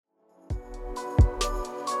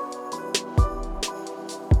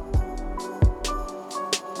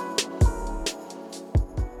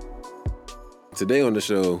today on the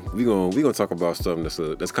show, we gonna talk about something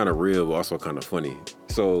that's kind of real, but also kind of funny.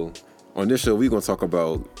 So on this show, we gonna talk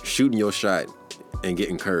about shooting your shot and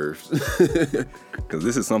getting curves. Because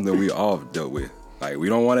this is something we all have dealt with. Like, we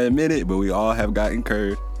don't want to admit it, but we all have gotten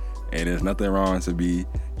curved. And there's nothing wrong to be,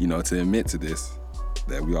 to admit to this,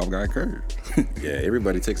 that we all got curved. Yeah,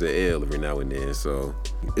 everybody takes an L every now and then. So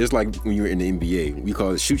it's like when you're in the NBA, we call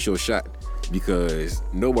it shoot your shot because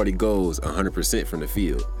nobody goes 100% from the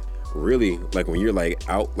field. Really, like when you're like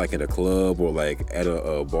out like at a club or like at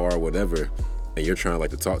a bar or whatever, and you're trying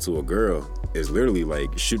like to talk to a girl, it's literally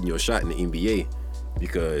like shooting your shot in the NBA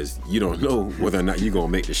because you don't know whether or not you're gonna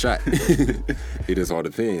make the shot. It just all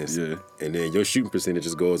depends. Yeah. And then your shooting percentage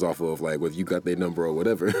just goes off of like whether you got their number or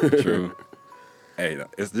whatever. True. Hey,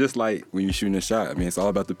 it's just like when you're shooting a shot. I mean, it's all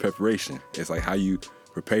about the preparation. It's like how you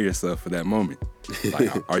prepare yourself for that moment.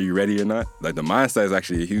 Like, are you ready or not? Like, the mindset is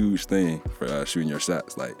actually a huge thing for shooting your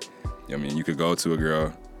shots. Like, you could go to a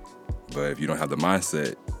girl, but if you don't have the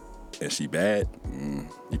mindset and she bad,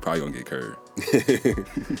 you probably gonna get curved.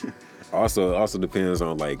 Also depends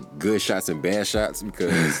on like good shots and bad shots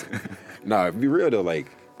because be real though, like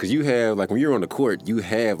because you have like when you're on the court, you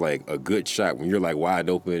have like a good shot when you're like wide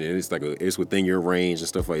open and it's like it's within your range and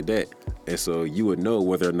stuff like that, and so you would know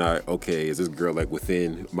whether or not, okay, is this girl like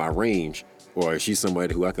within my range, or is she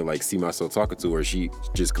somebody who I can like see myself talking to, or is she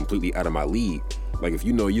just completely out of my league? Like, if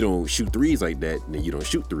you know you don't shoot threes like that, then you don't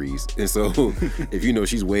shoot threes. And so if you know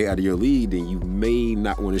she's way out of your league, then you may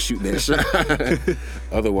not want to shoot that shot.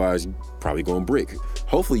 Otherwise, you're probably going to brick.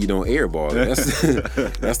 Hopefully you don't airball.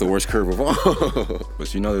 That's the worst curve of all.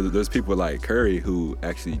 But there's people like Curry who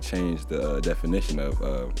actually changed the definition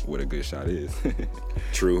of what a good shot is.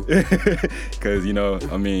 True. Because,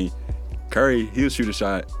 Curry, he'll shoot a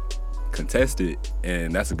shot contested,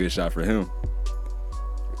 and that's a good shot for him.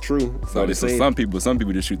 True. So some people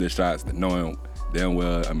just shoot their shots knowing damn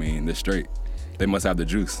well, they're straight. They must have the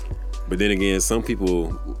juice. But then again, some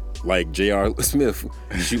people like J.R. Smith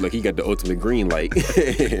shoot like he got the ultimate green light.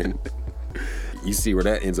 And you see where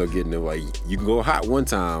that ends up getting them. Like, you can go hot one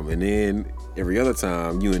time, and then every other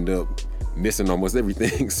time you end up missing almost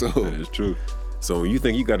everything. So that is true. So when you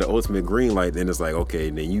think you got the ultimate green light, then it's like, okay,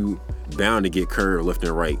 then you bound to get curved left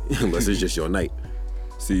and right unless it's just your night.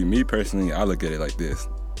 See, me personally, I look at it like this.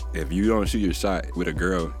 If you don't shoot your shot with a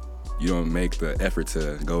girl, you don't make the effort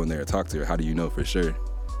to go in there and talk to her. How do you know for sure?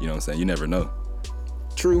 You know what I'm saying? You never know.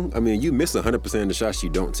 True. You miss 100% of the shots you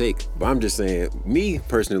don't take. But I'm just saying, me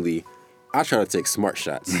personally, I try to take smart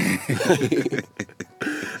shots.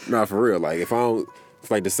 Nah, for real. Like,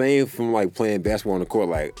 it's like the same from like playing basketball on the court.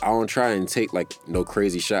 Like, I don't try and take like no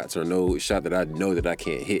crazy shots or no shot that I know that I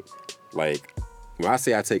can't hit. Like, when I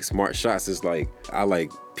say I take smart shots, it's like I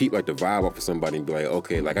like peep like the vibe off of somebody and be like,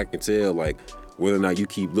 okay, like I can tell like whether or not you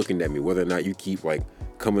keep looking at me, whether or not you keep like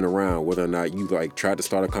coming around, whether or not you like try to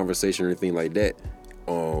start a conversation or anything like that,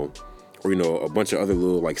 or a bunch of other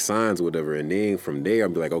little like signs or whatever. And then from there, I'll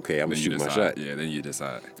be like, okay, I'm gonna shoot my shot. Yeah, then you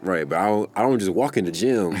decide. Right, but I don't just walk in the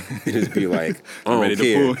gym and just be like, I don't ready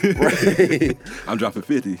care. To pull. Right. I'm dropping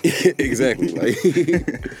 50. Exactly.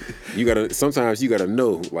 Like sometimes you gotta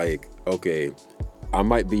know, like, okay, I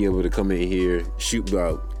might be able to come in here, shoot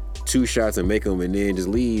about 2 shots and make them, and then just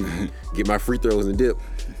leave, get my free throws and dip.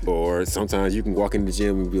 Or sometimes you can walk in the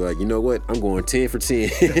gym and be like, you know what? I'm going 10 for 10.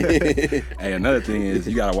 Hey, another thing is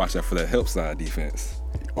you gotta watch out for that help side defense.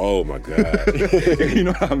 Oh my God. You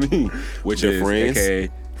know what I mean? Which Your is friends?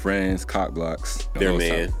 AKA friends, cock blocks. Their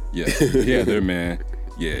man. Yeah, their man.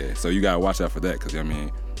 Yeah, so you gotta watch out for that because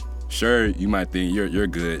sure, you might think you're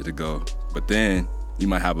good to go, but then you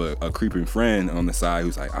might have a creeping friend on the side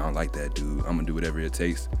who's like, I don't like that dude. I'm gonna do whatever it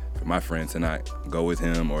takes for my friend to not go with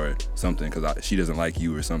him or something because she doesn't like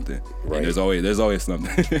you or something. Right. And there's always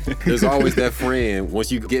something. There's always that friend.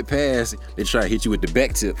 Once you get past, they try to hit you with the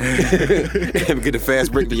back tip and get a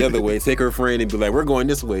fast break the other way. Take her friend and be like, we're going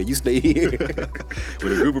this way. You stay here.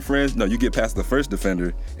 With a group of friends, no, you get past the first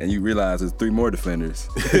defender and you realize there's 3 more defenders.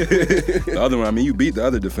 The other one, you beat the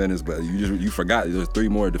other defenders, but you forgot there's 3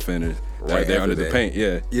 more defenders. Right there under the paint,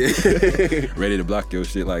 yeah. Ready to block your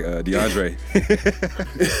shit like DeAndre.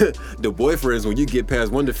 The boyfriends, when you get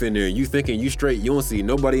past one defender and you thinking you straight, you don't see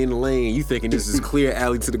nobody in the lane, you thinking this is clear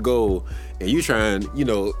alley to the goal, and you try and,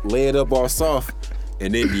 lay it up all soft,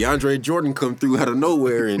 and then DeAndre Jordan come through out of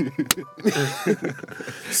nowhere and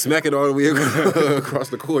smack it all the way across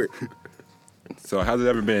the court. So has it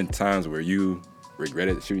ever been times where you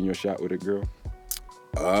regretted shooting your shot with a girl?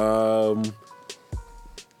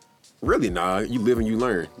 Really, nah. You live and you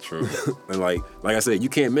learn. True. And like I said, you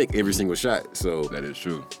can't make every single shot. So that is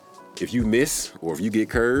true. If you miss or if you get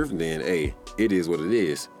curved, then hey, it is what it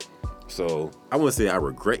is. So I wouldn't say I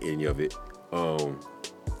regret any of it.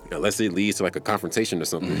 Unless it leads to like a confrontation or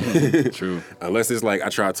something. True. Unless it's like I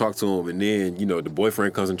try to talk to him and then, the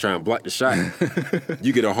boyfriend comes and try and block the shot.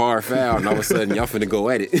 You get a hard foul and all of a sudden y'all finna go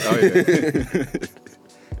at it. Oh,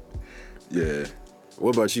 yeah. Yeah.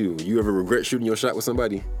 What about you? You ever regret shooting your shot with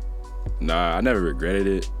somebody? Nah, I never regretted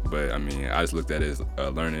it, but I mean, I just looked at it as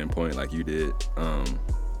a learning point like you did.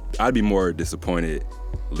 I'd be more disappointed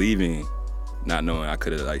leaving not knowing I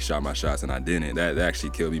could have like shot my shots and I didn't. That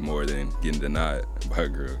actually killed me more than getting denied by a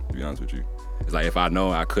girl, to be honest with you. It's like if I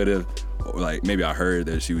know I could have, or like maybe I heard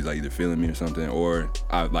that she was like either feeling me or something, or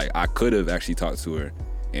I could have actually talked to her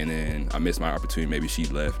and then I missed my opportunity. Maybe she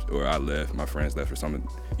left or I left, my friends left or something.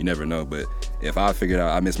 You never know. But if I figured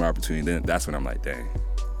out I missed my opportunity, then that's when I'm like, dang.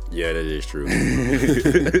 Yeah, that is true.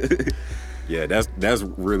 Yeah, that's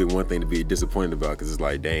really one thing to be disappointed about, because it's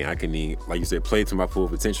like, dang, I can even, like you said, play to my full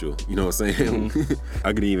potential. You know what I'm saying? Mm-hmm.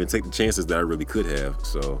 I couldn't even take the chances that I really could have.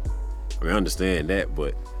 So, I mean, I understand that,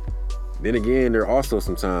 but then again, there are also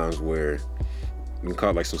some times where you can call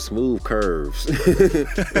it like some smooth curves.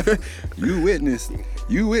 You witnessed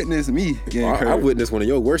me getting curved. I witnessed one of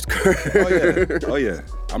your worst curves. Oh yeah.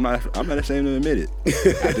 I'm not ashamed to admit it.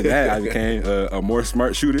 After that, I became a more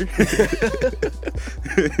smart shooter.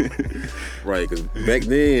 Right, because back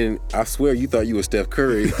then, I swear you thought you were Steph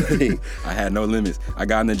Curry. I had no limits. I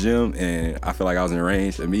got in the gym and I felt like I was in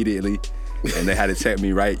range immediately. And they had to check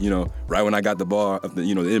me right when I got the ball of the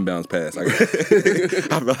inbounds pass. I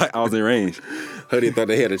felt like I was in range. Huddy thought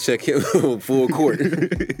they had to check him full court.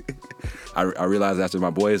 I realized after my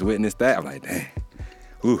boys witnessed that, I'm like, dang.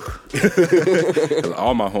 Ooh.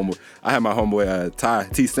 All my homeboy, I had my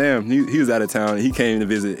homeboy T Sam. He was out of town. He came to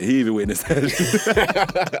visit. He even witnessed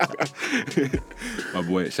that. My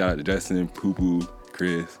boy, shout out to Justin, Poo Poo,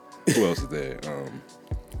 Chris. Who else was there?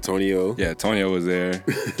 Tonio. Yeah, Tonio was there.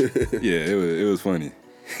 Yeah, it was funny.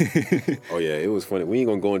 Oh yeah, it was funny. We ain't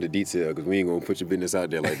gonna go into detail because we ain't gonna put your business out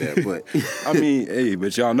there like that. But I mean, hey,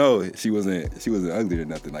 but y'all know she wasn't ugly or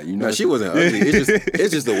nothing. Like No, she wasn't ugly.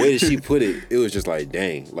 It's just the way that she put it. It was just like,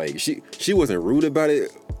 dang. Like she wasn't rude about it,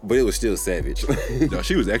 but it was still savage. No,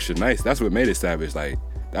 she was extra nice. That's what made it savage. Like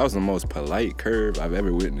that was the most polite curve I've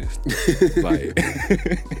ever witnessed. Like.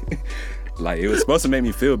 Like, it was supposed to make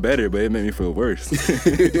me feel better, but it made me feel worse.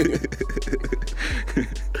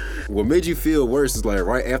 What made you feel worse is like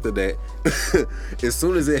right after that, as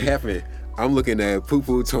soon as it happened, I'm looking at Poo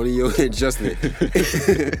Poo, Tonio, and Justin.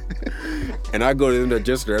 And I go to the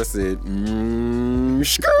adjuster, I said,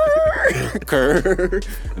 curve.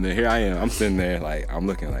 And then here I am, I'm sitting there like, I'm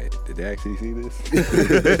looking like, did they actually see this?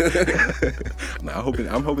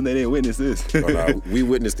 I'm hoping they didn't witness this. Oh, no, we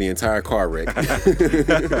witnessed the entire car wreck.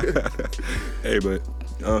 Hey, but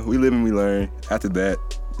we live and we learn. After that,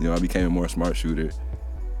 I became a more smart shooter.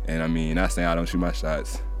 And I mean, not saying I don't shoot my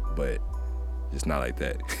shots, but it's not like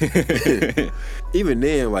that. Even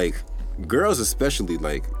then, like, girls especially,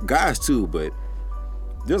 like, guys too, but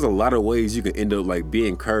there's a lot of ways you can end up, like,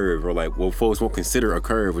 being curved, or, like, what folks won't consider a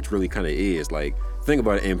curve, which really kind of is. Like, think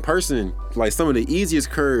about it. In person, like, some of the easiest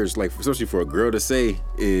curves, like, especially for a girl to say,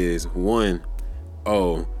 is, one,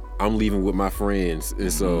 oh, I'm leaving with my friends,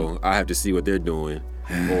 and so I have to see what they're doing.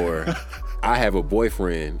 Or, I have a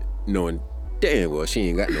boyfriend, knowing damn well she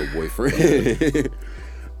ain't got no boyfriend.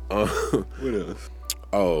 What else?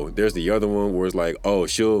 Oh, there's the other one where it's like, oh,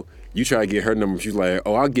 you try to get her number, she's like,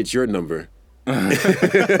 oh, I'll get your number.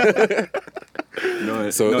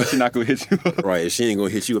 So she's not gonna hit you up. Right, she ain't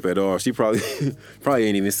gonna hit you up at all. She probably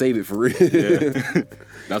ain't even save it for real. Yeah.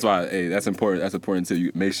 That's why, hey, that's important. That's important to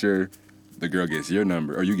you. Make sure the girl gets your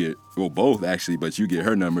number, or you get, well, both actually, but you get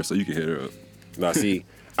her number so you can hit her up. Now, see,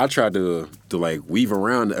 I tried to like weave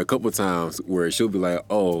around a couple times where she'll be like,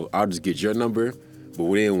 oh, I'll just get your number. But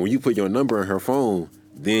then when you put your number in her phone,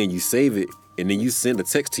 then you save it, and then you send a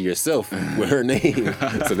text to yourself with her name.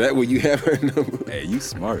 So that way you have her number. Hey, you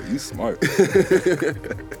smart.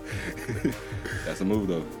 That's a move,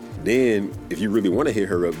 though. Then, if you really want to hit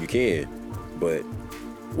her up, you can. But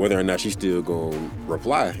whether or not she's still going to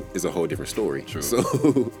reply is a whole different story. True.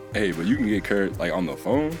 So, hey, but you can get curved, like on the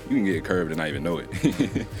phone, you can get curved and not even know it.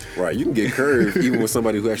 Right, you can get curved even with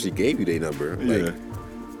somebody who actually gave you their number. Like, yeah.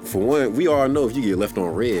 For one, we all know if you get left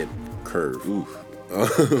on red, curve. Oof.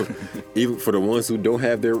 Even for the ones who don't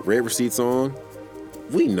have their red receipts on,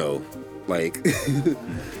 we know. Like,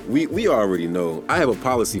 we already know. I have a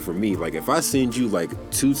policy for me. Like, if I send you like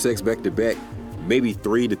 2 texts back to back, maybe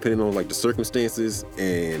 3 depending on like the circumstances,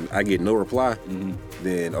 and I get no reply,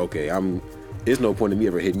 then okay, there's no point in me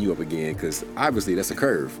ever hitting you up again, because obviously that's a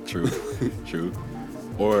curve. True.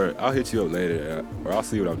 Or I'll hit you up later, or I'll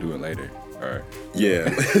see what I'm doing later. Or Yeah.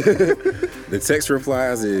 The text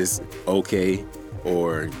replies is okay,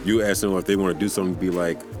 or you ask them if they want to do something, be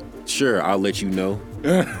like, sure, I'll let you know.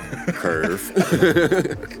 Curve.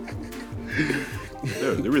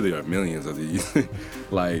 there really are millions of these.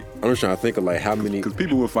 Like, I'm just trying to think of like how many. because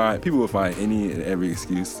people will find any and every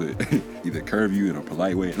excuse to either curve you in a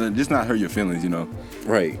polite way, just not hurt your feelings, you know.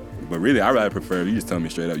 Right. But really, I rather prefer if you just tell me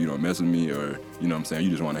straight up you don't mess with me, or you know what I'm saying,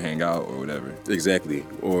 you just want to hang out or whatever. Exactly.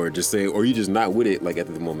 Or just say, or you just not with it like at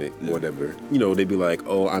the moment, Yeah. whatever. You know, they'd be like,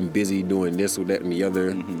 oh, I'm busy doing this or that and the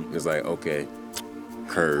other. Mm-hmm. It's like, okay,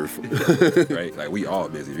 curve. Right? Like, we all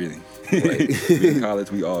busy, really. Right. We in college,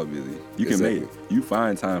 we all busy. You can Exactly. you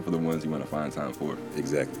find time for the ones you want to find time for.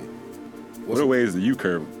 Exactly. What are ways that you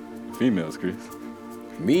curve females, Chris?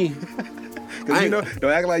 Me? Because you know,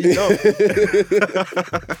 don't act like you know.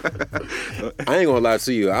 I ain't gonna lie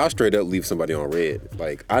to you. I'll straight up leave somebody on red.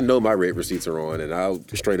 Like, I know my red receipts are on, and I'll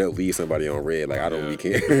straight up leave somebody on red. Like, I don't really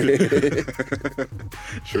care.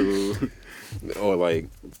 True. Or like,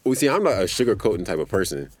 well, see, I'm not a sugarcoating type of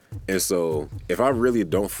person, and so if I really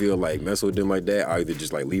don't feel like messing with them like that, I either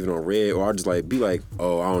just like leave it on red, or I just like be like,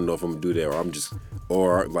 oh, I don't know if I'm gonna do that,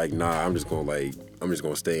 or like, nah, I'm just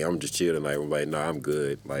gonna stay. I'm just chill tonight. I'm like, nah, I'm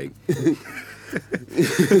good. Like,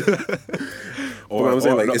 or what I'm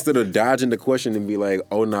saying, like, instead of dodging the question and be like,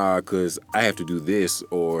 oh, nah, cause I have to do this,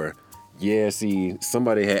 or yeah, see,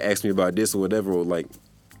 somebody had asked me about this or whatever, or like,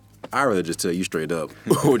 I'd rather just tell you straight up,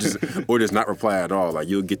 or just not reply at all. Like,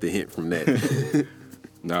 you'll get the hint from that.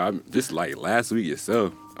 Nah, just like last week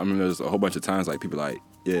itself, I mean, there's a whole bunch of times like people like,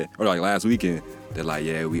 yeah, or like last weekend, they're like,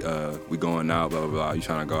 yeah, we going out, blah, blah, blah, you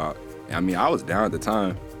trying to go out. And I mean, I was down at the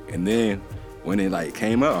time, and then when it like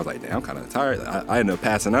came up, I was like, damn, I'm kind of tired. I ended up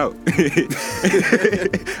passing out.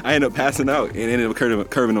 I ended up passing out and ended up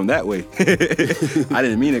curving them that way. I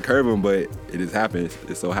didn't mean to curve them, but it just happened.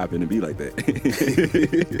 It so happened to be like that.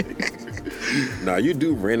 Nah, you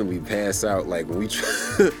do randomly pass out. Like, when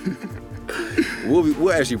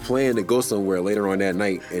we'll actually plan to go somewhere later on that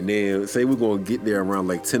night, and then say we're gonna get there around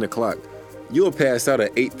like 10 o'clock. You'll pass out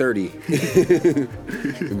at 8:30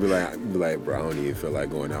 and be like, bro, I don't even feel like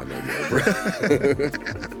going out no more, bro.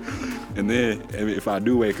 And then if I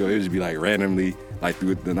do wake up, it would just be like randomly, like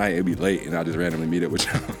through the night, it'd be late, and I'll just randomly meet up with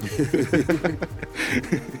y'all.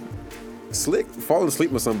 Falling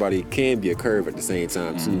asleep with somebody can be a curve at the same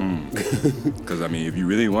time too. Because I mean, if you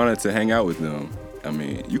really wanted to hang out with them, I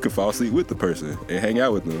mean, you can fall asleep with the person and hang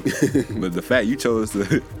out with them. But the fact you chose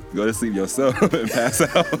to go to sleep yourself and pass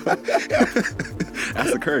out,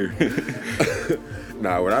 that's a curve.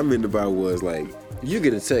 Nah, what I meant about was like, you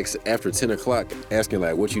get a text after 10 o'clock asking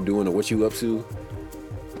like what you doing or what you up to.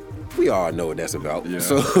 We all know what that's about. Yeah.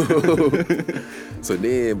 So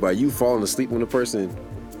then by you falling asleep with a person,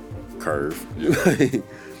 curve. Yeah.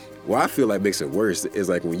 What I feel like makes it worse is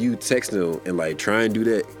like when you text them and like try and do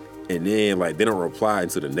that, and then like they don't reply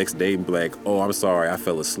until the next day and be like, oh, I'm sorry, I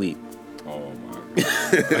fell asleep. Oh my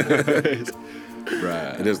God.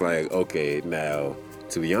 Right. And it's like, okay, now,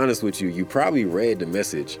 to be honest with you, you probably read the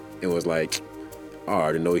message and was like, oh, I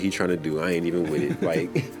already know what he's trying to do. I ain't even with it. Like,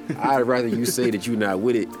 I'd rather you say that you're not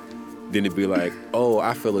with it than to be like, oh,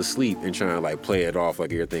 I fell asleep, and trying to like play it off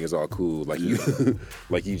like everything is all cool. Like you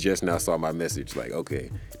like you just now saw my message. Like,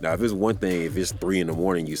 okay. Now if it's one thing, if it's 3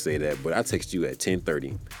 a.m. you say that, but I text you at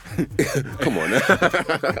 10:30. Come on now.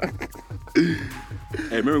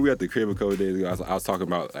 Hey, remember we at the crib a couple days ago? I was talking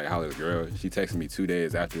about like how this girl, she texted me 2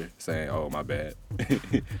 days after saying, "Oh, my bad,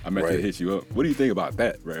 I meant to hit you up." What do you think about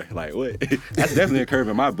that, bro? Like, what? That's definitely a curve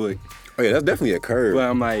in my book. Oh yeah, that's definitely a curve. But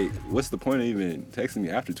I'm like, what's the point of even texting me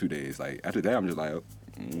after 2 days? Like after that, I'm just like,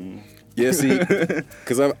 Yeah, see,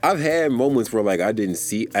 because I've had moments where like I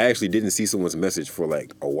actually didn't see someone's message for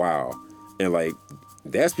like a while, and like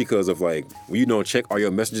that's because of like when you don't check all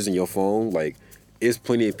your messages in your phone, like it's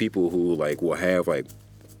plenty of people who like will have like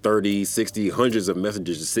 30, 60, hundreds of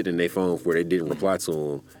messages just sitting in their phone where they didn't reply to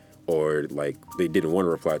them, or like they didn't want to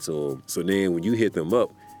reply to them. So then when you hit them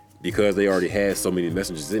up, because they already had so many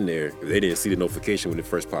messages in there, if they didn't see the notification when it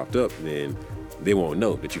first popped up, then they won't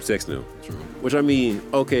know that you texted them. True. Which I mean,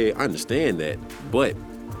 okay, I understand that, but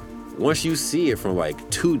once you see it from like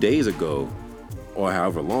 2 days ago or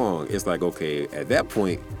however long, it's like, okay, at that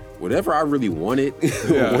point, whatever I really wanted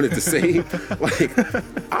or wanted to say,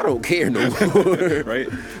 like, I don't care no more. right?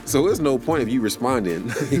 So there's no point of you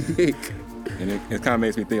responding. And it kind of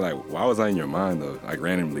makes me think, like, why was I in your mind, though? Like,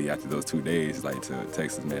 randomly after those 2 days, like, to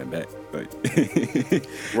text this man back. Like,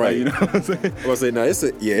 Right. Like, you know what I'm saying? I was saying, now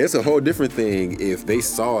it's a whole different thing if they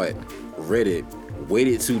saw it, read it,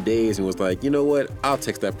 waited 2 days and was like, you know what? I'll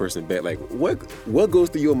text that person back. Like, what goes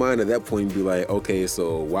through your mind at that point and be like, okay,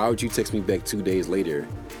 so why would you text me back 2 days later?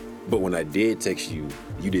 But when I did text you,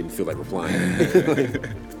 you didn't feel like replying.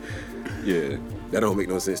 Yeah. That don't make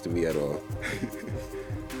no sense to me at all.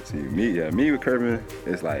 See, me with curving,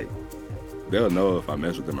 it's like they'll know if I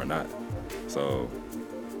mess with them or not. So,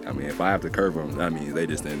 I mean, if I have to curve them, that means they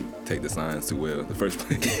just didn't take the signs too well in the first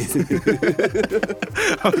place.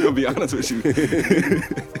 I'm gonna be honest with you.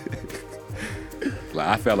 Like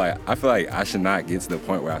I feel like I should not get to the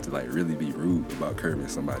point where I have to like really be rude about curving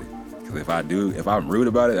somebody. Because if I'm rude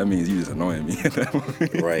about it, that means you just annoying me at that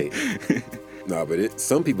moment. Right. No, but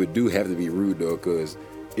some people do have to be rude though, because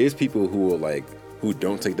it's people who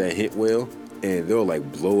don't take that hint well, and they'll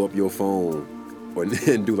like blow up your phone or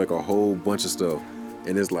then do like a whole bunch of stuff,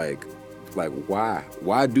 and it's like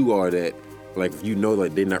why do all that? Like, you know,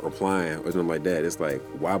 like they're not replying or something like that. It's like,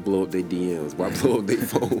 why blow up their DMs? Why blow up their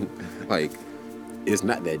phone? Like, it's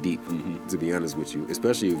not that deep, to be honest with you.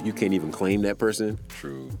 Especially if you can't even claim that person.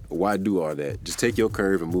 True. Why do all that? Just take your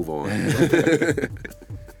curve and move on.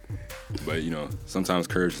 But, you know, sometimes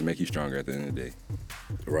curves just make you stronger at the end of the day.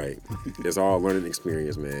 Right. It's all learning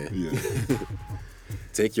experience, man. Yeah.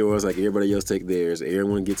 Take yours like everybody else take theirs.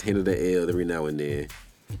 Everyone gets handed the L every now and then.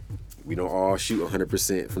 We don't all shoot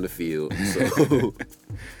 100% from the field. So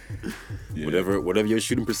Yeah. whatever your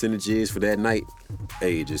shooting percentage is for that night,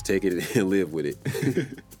 hey, just take it and live with it.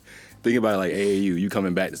 Think about it like AAU, you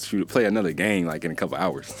coming back to play another game like in a couple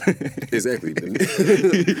hours. Exactly.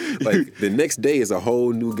 Like the next day is a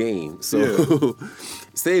whole new game. So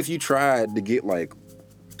say if you tried to get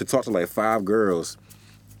to talk to 5 girls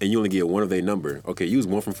and you only get one of their number. Okay, you was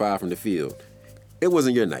 1 from 5 from the field. It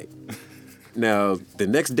wasn't your night. Now, the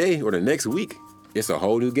next day or the next week, it's a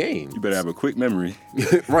whole new game. You better have a quick memory.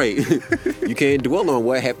 Right. You can't dwell on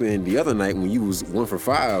what happened the other night when you was 1 for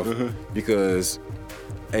 5 because,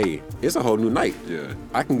 hey, it's a whole new night. Yeah.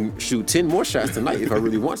 I can shoot 10 more shots tonight if I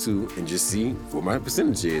really want to and just see what my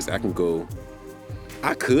percentage is. I could go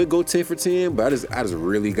 10 for 10, but I just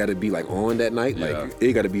really got to be on that night. Yeah.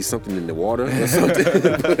 It got to be something in the water or something.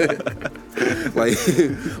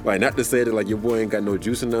 But, not to say that your boy ain't got no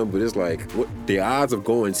juice in them, but it's what the odds of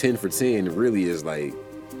going 10 for 10 really is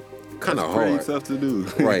kind of hard. Pretty tough to do.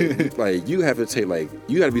 Right. You have to take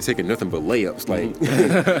you got to be taking nothing but layups.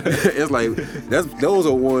 It's those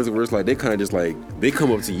are ones where it's they kind of just they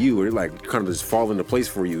come up to you and they're kind of just fall into place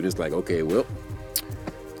for you. And it's okay, well,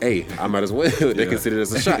 hey, I might as well. They consider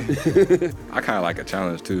this a shot. I kind of like a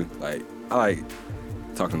challenge too. I like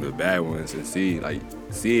talking to the bad ones and see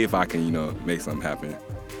if I can, make something happen.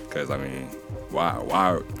 Because, I mean,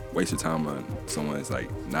 why waste your time on someone that's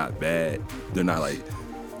not bad? They're not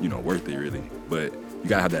worth it really. But you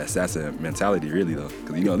gotta have that assassin mentality really though.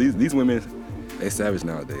 Because, these women, they savage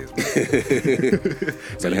nowadays.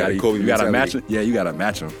 So you gotta match them. Yeah, you gotta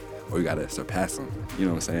match them or you gotta surpass them. You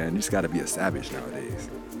know what I'm saying? You just gotta be a savage nowadays.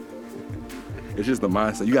 It's just the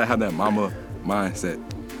mindset. You gotta have that mama mindset,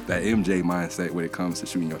 that MJ mindset when it comes to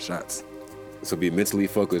shooting your shots. So be mentally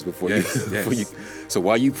focused before you. So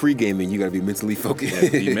while you pre-gaming, you gotta be mentally focused. Yeah,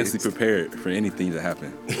 be mentally prepared for anything to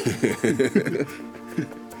happen.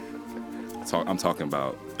 I'm talking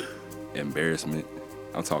about embarrassment.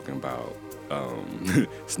 I'm talking about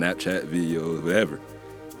Snapchat videos, whatever.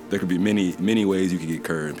 There could be many ways you can get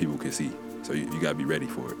curved and people can see. So you gotta be ready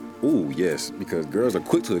for it. Ooh, yes, because girls are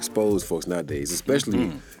quick to expose folks nowadays,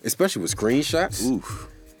 especially with screenshots. Oof.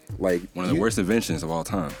 One of the worst inventions of all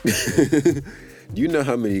time. Do you know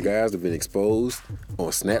how many guys have been exposed on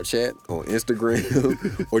Snapchat, on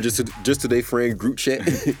Instagram, or just to their friend group chat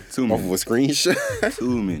Too off many. of a screenshot?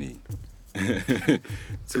 Too many.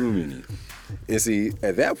 Too many. And see,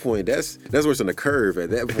 at that point, that's worse than a curve.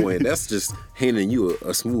 At that point, that's just handing you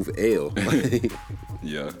a smooth L.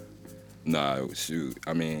 Yeah. Nah, shoot.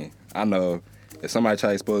 I mean, I know if somebody try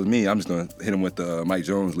to expose me, I'm just gonna hit them with the Mike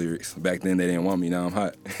Jones lyrics. Back then they didn't want me, now I'm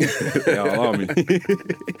hot. They all on me.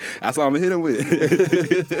 That's all I'm gonna hit them with.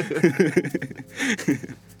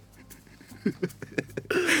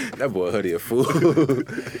 That boy Huddy a fool.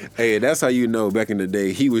 Hey, that's how you know back in the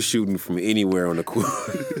day he was shooting from anywhere on the court.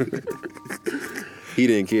 He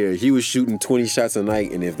didn't care. He was shooting 20 shots a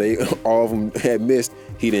night, and if all of them had missed,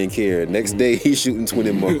 he didn't care. Next day, he's shooting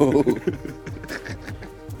 20 more.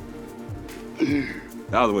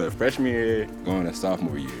 That was what, freshman year going to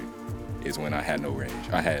sophomore year is when I had no range.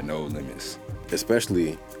 I had no limits.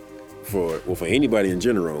 Especially for anybody in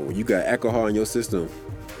general, when you got alcohol in your system,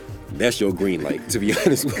 that's your green light, to be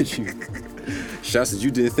honest with you. Shots that you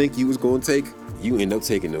didn't think you was going to take, you end up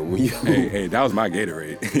taking them. Hey, that was my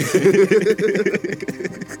Gatorade.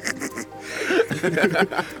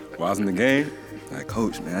 While I was in the game, like,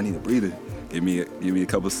 coach, man, I need a breather. Give me a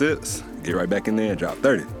couple sips, get right back in there and drop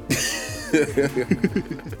 30.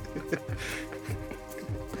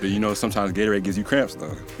 But you know, sometimes Gatorade gives you cramps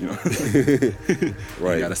though. You know,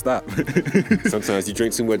 Right. You gotta stop. Sometimes you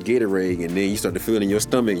drink too much Gatorade and then you start to feel it in your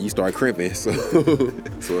stomach and you start cramping. So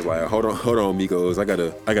it's like, hold on, Migos. I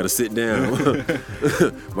gotta sit down.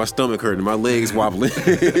 My stomach hurting, my legs wobbling.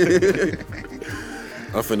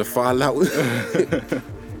 I'm finna fall out.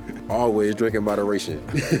 Always drink in moderation.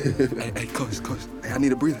 hey, coach, hey, I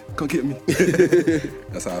need a breather. Come get me.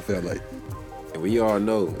 That's how I felt like. And we all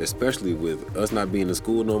know, especially with us not being in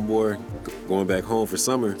school no more, going back home for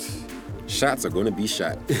summer, shots are gonna be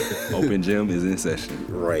shot. Open gym is in session.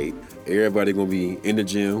 Right. Everybody gonna be in the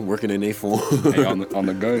gym, working in their form. Hey, on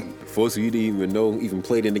the gun. Folks who you didn't even know even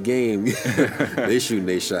played in the game, they shooting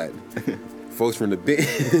their shot. Folks from the bench,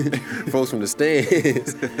 folks from the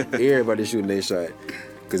stands, everybody shooting their shot.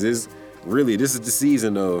 Cause this is the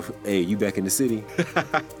season of, hey, you back in the city.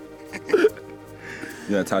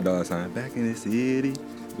 Yeah, Ty Dolla $ign. Back in the city,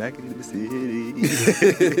 back in the city.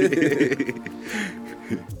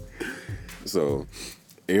 So,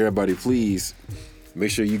 everybody, please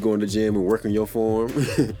make sure you go in the gym and work on your form.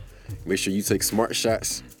 Make sure you take smart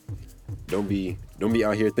shots. Don't be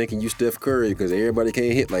out here thinking you Steph Curry because everybody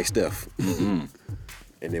can't hit like Steph. Mm-hmm.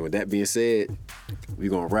 And then with that being said, we're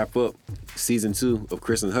gonna wrap up season 2 of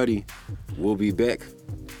Chris and Huddy. We'll be back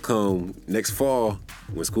come next fall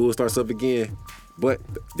when school starts up again. But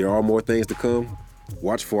there are more things to come.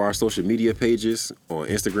 Watch for our social media pages on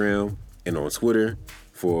Instagram and on Twitter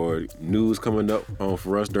for news coming up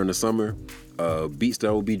for us during the summer. Beats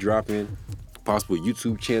that will be dropping, possible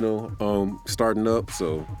YouTube channel starting up.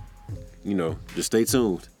 So, you know, just stay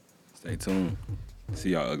tuned. Stay tuned.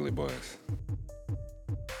 See y'all ugly boys.